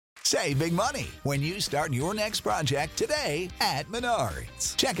Save big money when you start your next project today at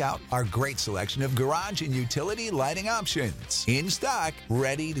Menards. Check out our great selection of garage and utility lighting options. In stock,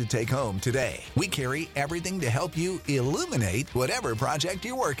 ready to take home today. We carry everything to help you illuminate whatever project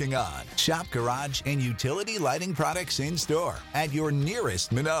you're working on. Shop garage and utility lighting products in store at your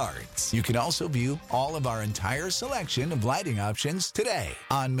nearest Menards. You can also view all of our entire selection of lighting options today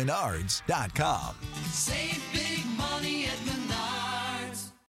on Menards.com. Save big money at Menards.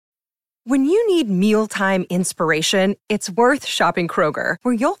 When you need mealtime inspiration, it's worth shopping Kroger,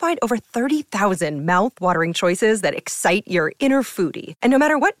 where you'll find over 30,000 mouth-watering choices that excite your inner foodie. And no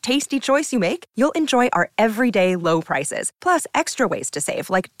matter what tasty choice you make, you'll enjoy our everyday low prices, plus extra ways to save,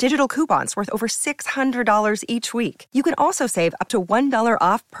 like digital coupons worth over $600 each week. You can also save up to $1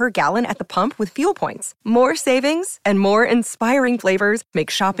 off per gallon at the pump with fuel points. More savings and more inspiring flavors make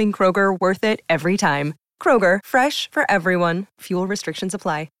shopping Kroger worth it every time. Kroger, fresh for everyone. Fuel restrictions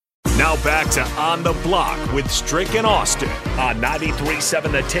apply. Now back to On the Block with Strick and Austin on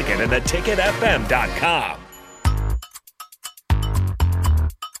 93.7 The Ticket and theticketfm.com.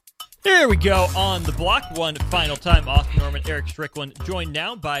 There we go. On the Block, one final time. Austin Norman, Eric Strickland, joined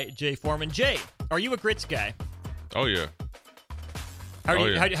now by Jay Foreman. Jay, are you a grits guy? Oh, yeah. How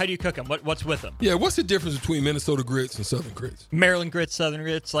do you cook them? What's with them? Yeah, what's the difference between Minnesota grits and Southern grits? Maryland grits, Southern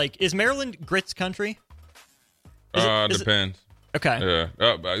grits. Like, is Maryland grits country? Depends. Okay.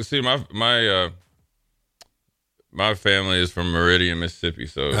 Yeah. See, my family is from Meridian, Mississippi.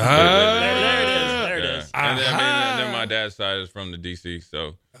 So there it is. And then my dad's side is from the D.C.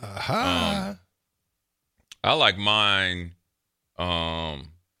 So I like mine, like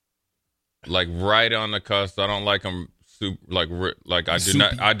right on the cusp. I don't like them I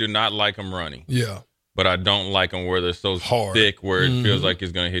do not like them runny. Yeah. But I don't like them where they're so hard, thick where it feels like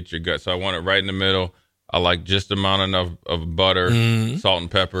it's going to hit your gut. So I want it right in the middle. I like just the amount enough of butter, salt,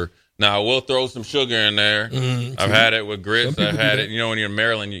 and pepper. Now, I will throw some sugar in there. I've had it with grits. I've had it, when you're in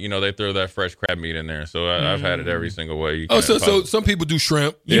Maryland, they throw that fresh crab meat in there. So I've had it every single way. So some people do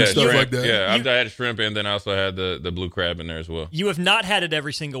shrimp and stuff shrimp, like that. Yeah, I've had shrimp, and then I also had the blue crab in there as well. You have not had it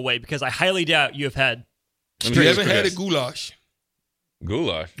every single way because I highly doubt you have had. You haven't had a goulash.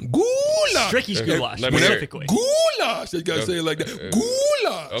 Goulash? Stricky's goulash, specifically. Goulash. They got to say it like that.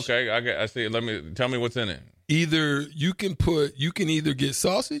 Goulash. Okay, I see. Tell me what's in it. You can either get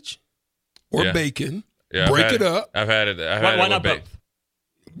sausage or bacon. Yeah, break it up. I've had it. Why not both?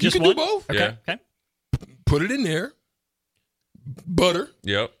 You can do both. Okay. Yeah. Okay. Put it in there. Butter.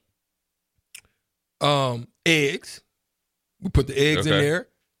 Yep. Eggs. We put the eggs in there.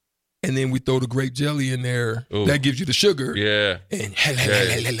 And then we throw the grape jelly in there. Ooh. That gives you the sugar. Yeah. And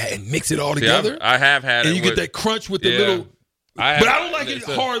mix it all together. I have had it. And you get that crunch with the little. But I don't like it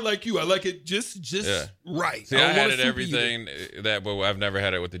hard like you. I like it just right. See, I had it everything that, but I've never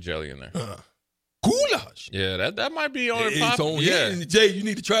had it with the jelly in there. Goulash. Yeah, that might be on the pop. Yeah. Jay, you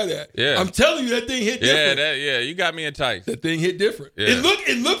need to try that. Yeah. I'm telling you, that thing hit different. You got me enticed. That thing hit different. Yeah.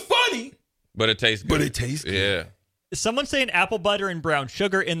 It looked funny. But it tastes good. Yeah. Someone's saying apple butter and brown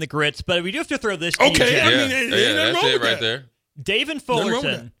sugar in the grits, but we do have to throw this to you, Jay. That's it right there. Dave in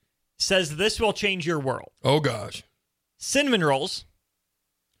Fullerton says this will change your world. Oh, gosh. Cinnamon rolls,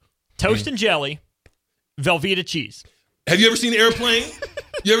 toast and jelly, Velveeta cheese. Have you ever seen Airplane?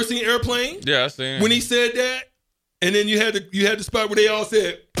 You ever seen Airplane? Yeah, I've seen it. When he said that, and then you had the spot where they all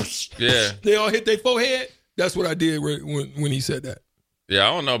said, yeah, they all hit their forehead. That's what I did when he said that. Yeah,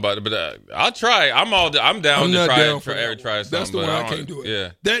 I don't know about it, but I'll try. I'm down to try something. That's the one I can't do it.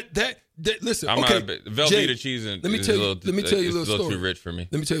 Yeah. That listen. I'm okay, not a Velveeta cheese. Let me tell you a little story. It's a little too rich for me.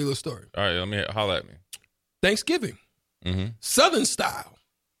 Let me tell you a little story. All right, holler at me. Thanksgiving, Southern style,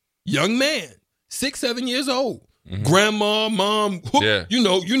 young man, 6-7 years old, grandma, mom, hook, yeah,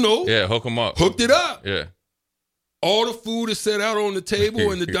 hook them up, hooked it up. Yeah, all the food is set out on the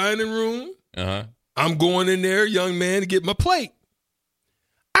table in the dining room. I'm going in there, young man, to get my plate.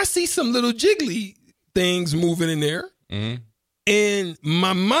 I see some little jiggly things moving in there. And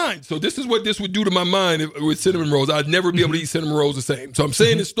my mind, so this is what this would do to my mind with cinnamon rolls. I'd never be able to eat cinnamon rolls the same. So I'm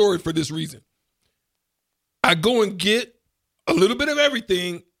saying this story for this reason. I go and get a little bit of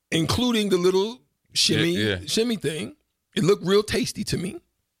everything, including the little shimmy thing. It looked real tasty to me.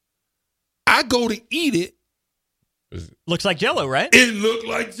 I go to eat it. Looks like Jell-O, right? It looked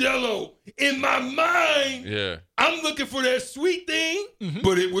like Jell-O. In my mind, I'm looking for that sweet thing,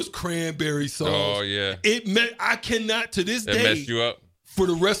 but it was cranberry sauce. Oh, yeah. I cannot, to this day, messed you up. For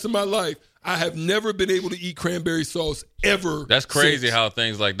the rest of my life, I have never been able to eat cranberry sauce ever. That's crazy how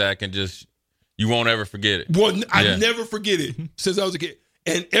things like that can just, you won't ever forget it. I never forget it since I was a kid.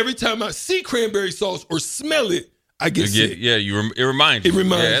 And every time I see cranberry sauce or smell it, I get sick. Yeah, it reminds you. It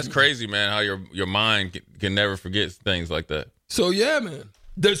reminds Yeah, that's me. crazy, man, how your mind can never forget things like that. So, yeah, man.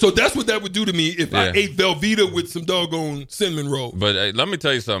 So that's what that would do to me if I ate Velveeta with some doggone cinnamon roll. But let me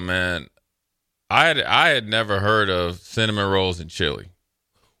tell you something, man. I had never heard of cinnamon rolls and chili.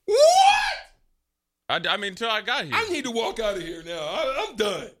 What? I mean, until I got here. I need to walk out of here now. I'm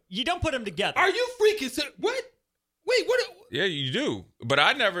done. You don't put them together. Are you freaking what? Wait, what? Yeah, you do. But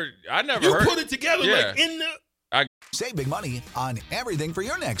I never You heard. put it together like in the... Save big money on everything for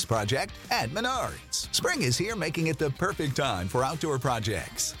your next project at Menards. Spring is here, making it the perfect time for outdoor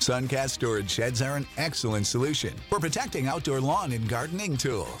projects. Suncast storage sheds are an excellent solution for protecting outdoor lawn and gardening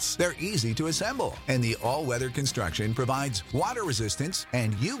tools. They're easy to assemble, and the all-weather construction provides water resistance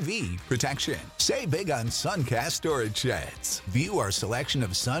and UV protection. Save big on Suncast storage sheds. View our selection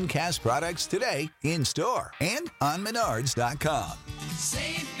of Suncast products today in store and on Menards.com.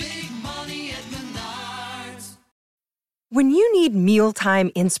 Save big money at Menards. When you need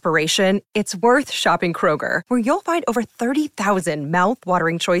mealtime inspiration, it's worth shopping Kroger, where you'll find over 30,000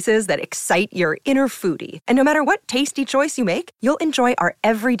 mouth-watering choices that excite your inner foodie. And no matter what tasty choice you make, you'll enjoy our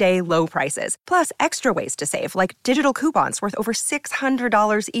everyday low prices, plus extra ways to save, like digital coupons worth over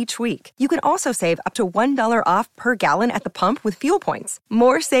 $600 each week. You can also save up to $1 off per gallon at the pump with fuel points.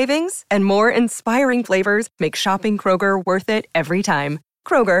 More savings and more inspiring flavors make shopping Kroger worth it every time.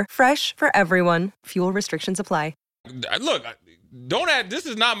 Kroger, fresh for everyone. Fuel restrictions apply. Look, don't add. This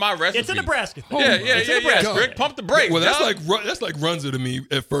is not my recipe. It's a Nebraska thing. Yeah. Strick, pump the brakes. Well, that's dog. like Runza to me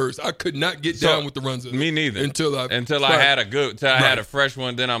at first. I could not get down with the Runza. Me neither. Until I had a fresh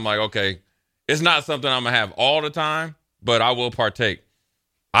one. Then I'm like, okay, it's not something I'm gonna have all the time, but I will partake.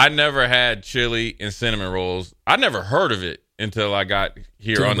 I never had chili and cinnamon rolls. I never heard of it until I got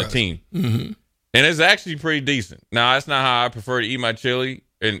here on the team, and it's actually pretty decent. Now, that's not how I prefer to eat my chili,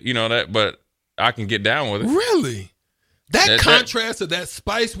 and you know that, but I can get down with it. Really? That contrast of that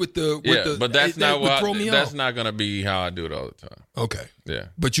spice with the but that's not what throw me that's off. not gonna be how I do it all the time. Okay. Yeah.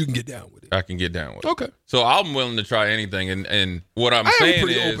 But you can get down with it. I can get down with it. Okay. So I'm willing to try anything, and what I'm I have a saying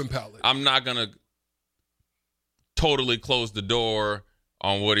pretty is open palate. I'm not gonna totally close the door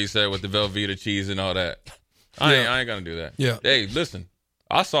on what he said with the Velveeta cheese and all that. I ain't gonna do that. Yeah. Hey, listen,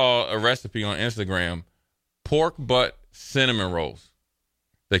 I saw a recipe on Instagram: pork butt cinnamon rolls.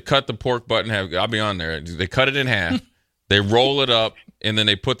 They cut the pork butt in half. I'll be on there. They cut it in half. They roll it up, and then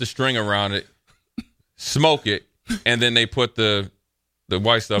they put the string around it, smoke it, and then they put the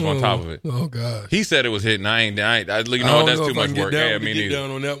white stuff on top of it. Oh gosh. He said it was hitting. You know, I that's don't know too if I much can get work. down, Yeah, we me get neither.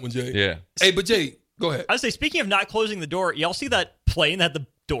 down on that one, Jay. Yeah. Hey, but Jay, go ahead. I would say, speaking of not closing the door, y'all see that plane that had the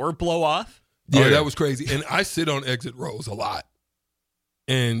door blow off? Yeah, Oh, yeah. that was crazy. And I sit on exit rows a lot.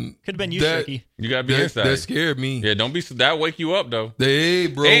 And Could have been you, that, Stricky. You gotta be that, inside. that scared me. Yeah, don't be. That wake you up though. Hey,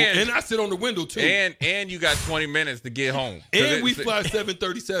 bro. And- And I sit on the window too. And you got 20 minutes to get home. And we fly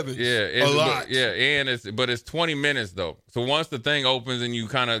 737s. Yeah, a lot. Yeah, and it's 20 minutes though. So once the thing opens and you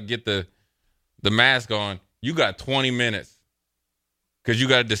kind of get the mask on, you got 20 minutes because you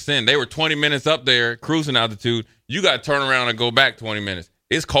got to descend. They were 20 minutes up there cruising altitude. You got to turn around and go back 20 minutes.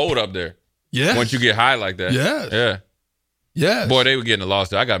 It's cold up there. Yeah. Once you get high like that. Yes. Yeah. Yes. Boy, they were getting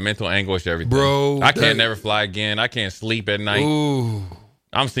lost. I got mental anguish, everything. Bro, I can't never fly again. I can't sleep at night. Ooh.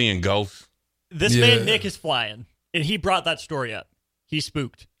 I'm seeing ghosts. This Yeah. man, Nick, is flying, and he brought that story up. He's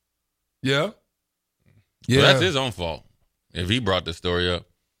spooked. Yeah. Yeah. Yeah. That's his own fault if he brought the story up.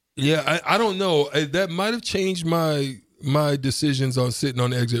 Yeah, I don't know. That might have changed my decisions on sitting on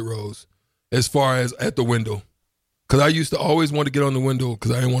the exit rows as far as at the window. Because I used to always want to get on the window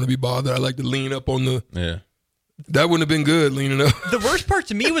because I didn't want to be bothered. I like to lean up on the... Yeah. That wouldn't have been good, leaning up. The worst part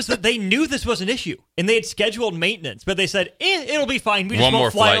to me was that they knew this was an issue, and they had scheduled maintenance, but they said, it'll be fine. We just One more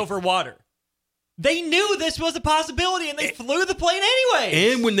won't fly flight. over water. They knew this was a possibility, and they flew the plane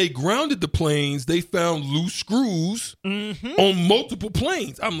anyway. And when they grounded the planes, they found loose screws on multiple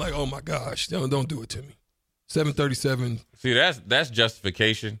planes. I'm like, oh my gosh, don't do it to me. 737. See, that's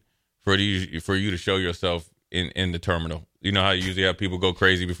justification for you to show yourself in the terminal. You know how you usually have people go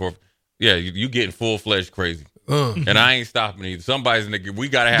crazy before. Yeah, you getting full-fledged crazy. And I ain't stopping either. Somebody's in the... We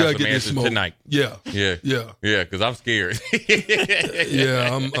got to have some answers tonight. Yeah. Yeah. Yeah. Yeah, because I'm scared. Yeah,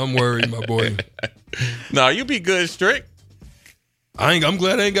 I'm worried, my boy. No, you be good, Strick. I'm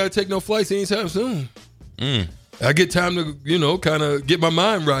glad I ain't got to take no flights anytime soon. I get time to, kind of get my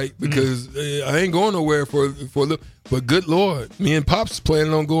mind right because I ain't going nowhere for the. But good Lord, me and Pops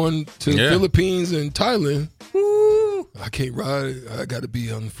planning on going to the Philippines and Thailand. Woo, I can't ride. I got to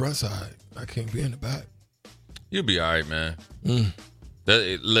be on the front side. I can't be in the back. You'll be all right, man.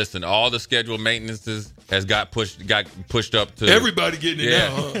 Listen, all the scheduled maintenances, has got pushed up to everybody getting it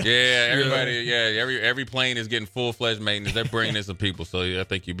now. Huh? Yeah, everybody. Yeah, every plane is getting full-fledged maintenance. They're bringing in some people, so I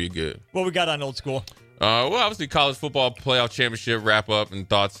think you'd be good. What we got on Old School? Well, obviously, college football playoff championship wrap up and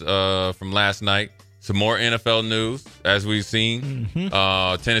thoughts from last night. Some more NFL news, as we've seen.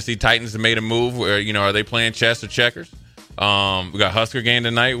 Tennessee Titans have made a move. Where are they playing chess or checkers? We got Husker game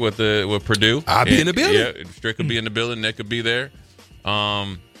tonight with Purdue. I'll be in the building. Yeah, Strick could be in the building. Nick could be there.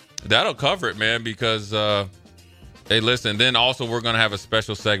 That'll cover it, man. Because hey, listen. Then also we're gonna have a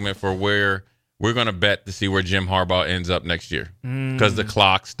special segment for where we're gonna bet to see where Jim Harbaugh ends up next year because the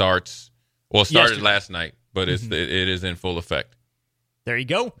clock started last night, but it is in full effect. There you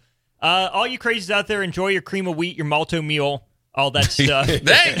go. All you crazies out there, enjoy your cream of wheat, your malto meal, all that stuff.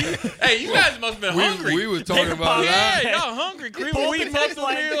 Hey, you guys must have been hungry. We were talking about that. Yeah, y'all hungry. Cream of wheat, malto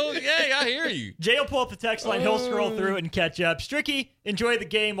meal. Yeah, I hear you. Jay will pull up the text line. He'll scroll through and catch up. Stricky, enjoy the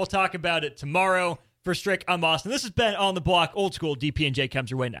game. We'll talk about it tomorrow. For Strick, I'm Austin. This has been On the Block. Old School DP&J comes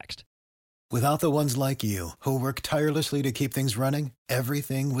your way next. Without the ones like you, who work tirelessly to keep things running,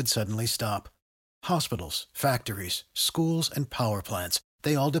 everything would suddenly stop. Hospitals, factories, schools, and power plants,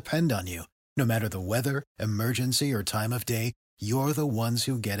 they all depend on you. No matter the weather, emergency, or time of day, you're the ones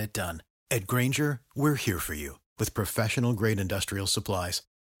who get it done. At Grainger, we're here for you with professional-grade industrial supplies.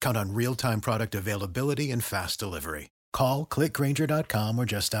 Count on real-time product availability and fast delivery. Call, click Grainger.com, or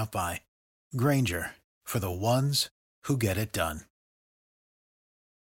just stop by. Grainger, for the ones who get it done.